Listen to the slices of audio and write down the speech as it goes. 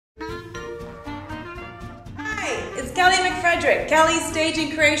It's Kelly McFrederick, Kelly's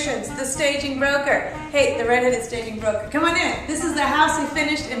Staging Creations, the staging broker. Hey, the redheaded staging broker. Come on in. This is the house we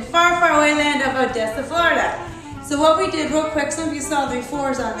finished in far, far away land of Odessa, Florida. So what we did real quick, some of you saw the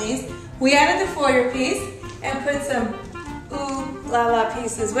befores on these. We added the foyer piece and put some ooh la la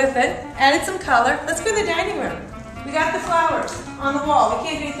pieces with it. Added some color. Let's go to the dining room. We got the flowers on the wall. We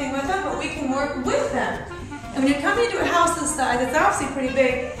can't do anything with them, but we can work with them. And when you're coming into a house this size, it's obviously pretty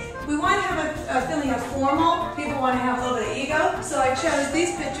big. We want to have a feeling of formal. People want to have a little bit of ego. So I chose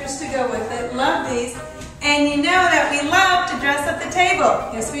these pictures to go with it. Love these. And you know that we love to dress up the table.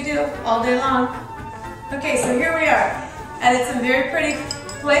 Yes, we do, all day long. Okay, so here we are. Added some very pretty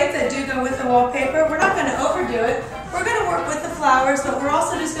plates that do go with the wallpaper. We're not going to overdo it. We're going to work with the flowers, but we're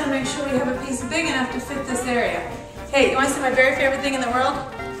also just going to make sure we have a piece big enough to fit this area. Hey, you want to see my very favorite thing in the world?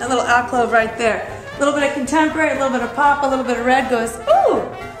 That little alcove right there. A little bit of contemporary, a little bit of pop, a little bit of red goes, ooh!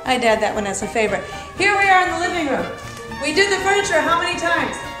 I'd add that one as a favorite. Here we are in the living room. We did the furniture how many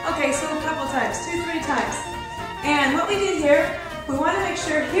times? Okay, so a couple times, 2, 3 times. And what we did here, we want to make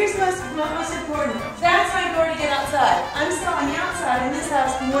sure, here's what's most important. That's my door to get outside. I'm still on the outside in this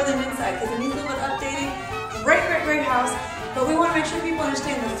house more than inside because it needs a little bit updating. Great, great, great house. But we want to make sure people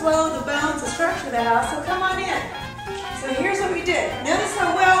understand the flow, the bounds, the structure of the house. So come on in. So here's what we did. Notice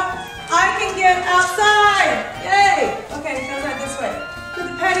how well I can get outside. Yay! Okay, go ahead this way. Put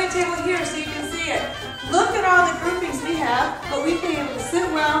the patio table here so you can see it. Look at all the groupings we have, but we've been able to sit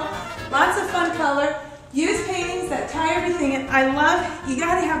well. Lots of fun color. Use paintings that tie everything in. I love, you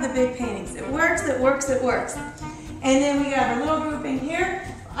gotta have the big paintings. It works, it works, it works. And then we got a little grouping here.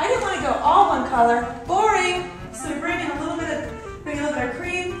 I didn't want to go all one color. Boring. So bring in a little bit of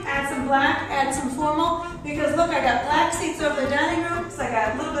cream, add some black, add some formal. Because look, I got black seats over the dining room, so I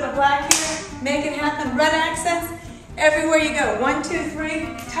got a little bit of black here. Make it happen. Red accents. Everywhere you go, 1, 2, 3,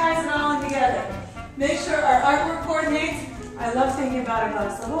 ties it all in together. Make sure our artwork coordinates. I love thinking about a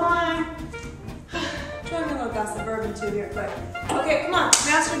glass of wine. Try me a little glass of bourbon too here quick. Okay, come on,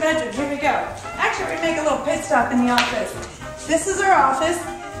 master bedroom, here we go. Actually, we're gonna make a little pit stop in the office. This is our office.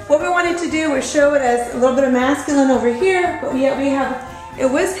 What we wanted to do was show it as a little bit of masculine over here, but yet we have, it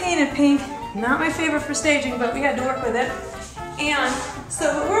was painted pink, not my favorite for staging, but we had to work with it. And so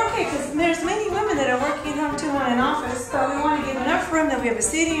we're okay because there's many women that are working at home too on an office, but we want to give enough room that we have a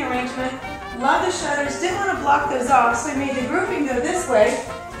seating arrangement. Love the shutters, didn't want to block those off, so we made the grouping go this way.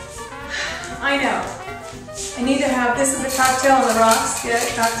 I know. I need to have, this is a cocktail on the rocks. Get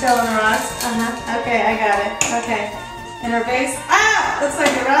it? Cocktail on the rocks. Okay, I got it. Okay. And our base. Ah! Looks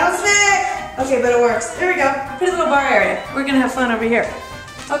like a rattlesnake! Okay, but it works. There we go. Pretty little bar area. We're going to have fun over here.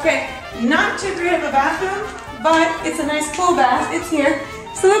 Okay, not too great of a bathroom, but it's a nice full bath. It's here.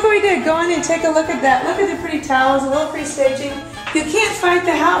 So look what we did. Go in and take a look at that. Look at the pretty towels, a little pre-staging. You can't fight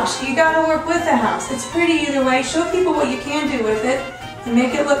the house. You got to work with the house. It's pretty either way. Show people what you can do with it and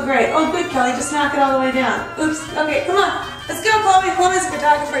make it look great. Oh, good, Kelly. Just knock it all the way down. Oops. Okay, come on. Let's go, Chloe. Chloe's a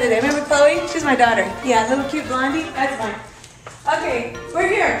photographer today. Remember Chloe? She's my daughter. Yeah, little cute blondie. That's fine. Okay, we're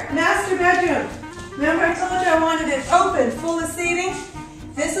here. Master bedroom. Remember I told you I wanted it open, full of seating?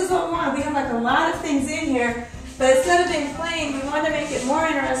 This is what we want. We have like a lot of things in here, but instead of being plain, we want to make it more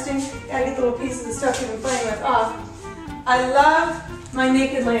interesting. Gotta get the little pieces of stuff we've been playing with off. I love my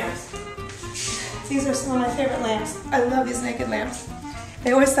naked lamps. These are some of my favorite lamps. I love these naked lamps.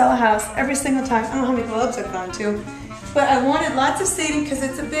 They always sell a house every single time. I don't know how many globes I've gone to, but I wanted lots of seating because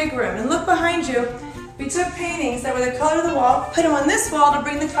it's a big room. And look behind you. We took paintings that were the color of the wall, put them on this wall to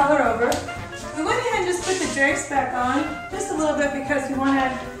bring the color over. We went ahead and just put the drapes back on, just a little bit because we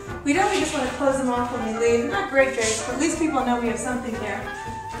just want to close them off when we leave. Not great drapes, but at least people know we have something here.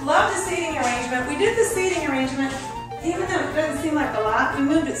 Love the seating arrangement. We did the seating arrangement, even though it doesn't seem like a lot, we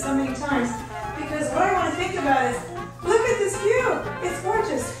moved it so many times because what I want to think about is, look at this view. It's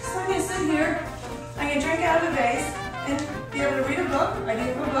gorgeous. So I'm going to sit here, I can drink out of a vase and be able to read a book. I do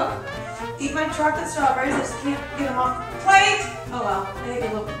have a book. Eat my chocolate strawberries. I just can't get them off the plate. Oh well, I think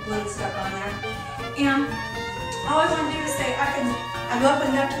a little glue stuck on there. And all I want to do is say I'm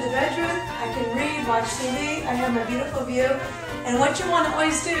opened up to the bedroom. I can read, watch TV. I have my beautiful view. And what you want to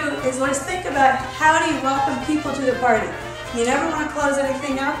always do is always think about how do you welcome people to the party. You never want to close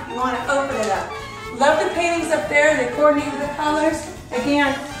anything up. You want to open it up. Love the paintings up there. They coordinate with the colors.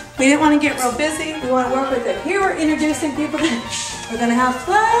 Again, we didn't want to get real busy. We want to work with it. Here we're introducing people. We're going to have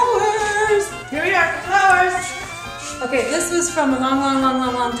flowers. Here we are, flowers. Okay, this was from a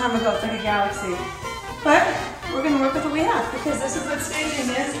long time ago, it's like a galaxy. But we're going to work with what we have because this is what staging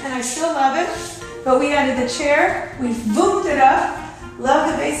is, and I still love it. But we added the chair, we boomed it up.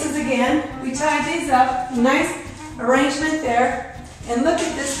 Love the bases again. We tied these up. Nice arrangement there. And look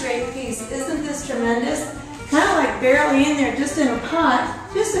at this great piece. Isn't this tremendous? kind of like barely in there, just in a pot,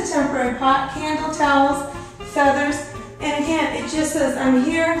 just a temporary pot, candle, towels, feathers, and again, it just says, I'm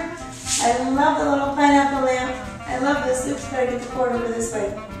here. I love the little pineapple lamp. I love this. Oops, gotta get the cord over this way.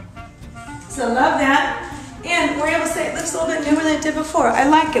 So love that. And we're able to say it looks a little bit newer than it did before. I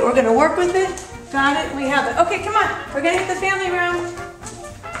like it. We're gonna work with it. Got it, we have it. Okay, come on. We're gonna hit the family room.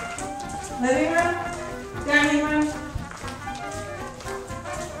 Living room, dining room.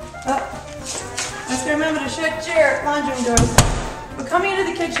 Oh, let's remember to shut your laundry room doors. We're coming into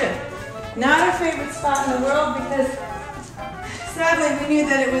the kitchen. Not our favorite spot in the world because sadly we knew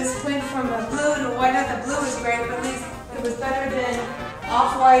that it went from a blue to white. Not that blue was great, but at least it was better than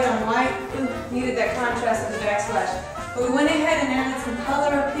off-white on white. Ooh, needed that contrast with the backsplash. But we went ahead and added some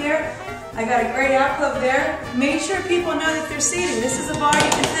color up here. I got a great alcove there. Made sure people know that they're seating. This is a bar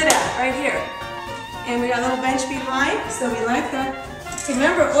you can sit at, right here. And we got a little bench behind, so we like that. Okay,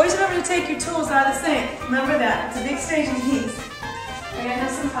 always remember to take your tools out of the sink. Remember that, it's a big staging piece. We're gonna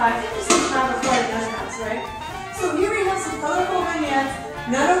have some pie. I think there's some pie before the other house, right? So here we have some colorful vignettes,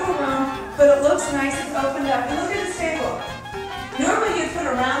 not overgrown, but it looks nice, it's opened up. And look at this table. Normally you'd put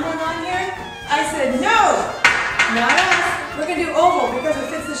a round one on here. I said, no, not us. We're gonna do oval because it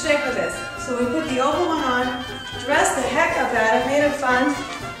fits the shape of this. So we put the oval one on, dressed the heck up at it, made it fun.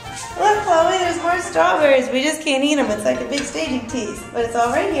 Look, Chloe, there's more strawberries. We just can't eat them. It's like a big staging tease, but it's all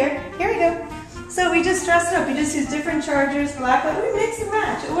right here. Here we go. So we just dressed it up. We just use different chargers, black light. We mix and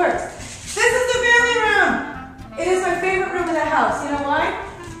match. It works. This is the family room. It is my favorite room in the house. You know why?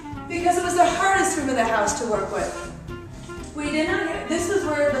 Because it was the hardest room in the house to work with. We did not get, this was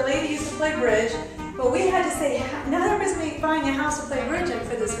where the lady used to play bridge, but we had to say, not everybody's buying a house to play bridge in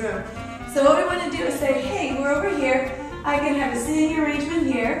for this room. So what we want to do is say, hey, we're over here. I can have a seating arrangement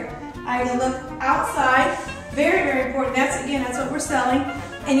here. I can look outside. Very, very important. That's what we're selling.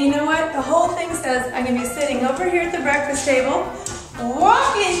 And you know what? The whole thing says I'm going to be sitting over here at the breakfast table,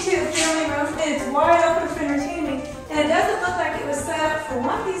 walk into the family room, and it's wide open for entertaining. And it doesn't look like it was set up for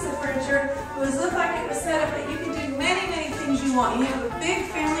one piece of furniture. It looks like it was set up that you can do many, many things you want. You have a big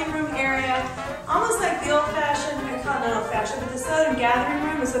family room area, almost like the old-fashioned, I call it not old-fashioned, but the Southern gathering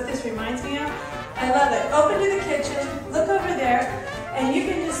room is what this reminds me of. I love it. Open to the kitchen, look over there, and you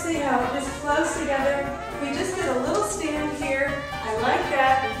can just see how it just flows together. We just did a little stand here. I like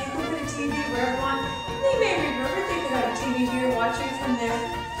that. If you can put a TV wherever you want. They may remember they could have a TV here watching from there.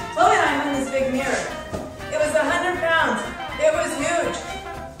 Chloe and I hung this big mirror. It was 100 pounds. It was huge.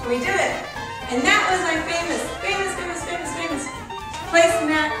 We did it. And that was my famous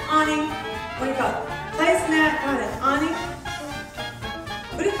placemat awning. What do you call it? Placemat awning.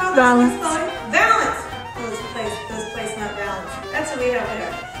 What do you call this? Valance. Those placemat valance. That's what we have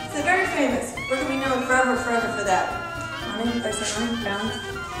there. It's very famous. We're going to be known forever for that. Awning, placemat awning, valance.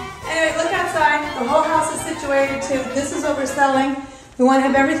 Anyway, look outside. The whole house is situated too. This is what we're selling. We want to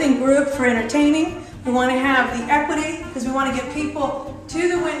have everything grouped for entertaining. We want to have the equity because we want to get people to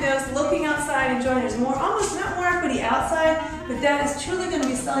the windows, looking outside, enjoying. There's almost not more equity outside, but that is truly going to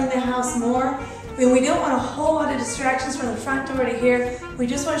be selling the house more. I mean, we don't want a whole lot of distractions from the front door to here. We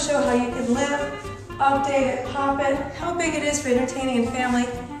just want to show how you can live, update it, pop it, how big it is for entertaining and family.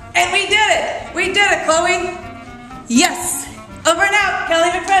 And we did it! We did it, Chloe! Yes! Over and out, Kelly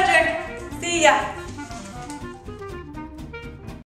McFrederick. See ya!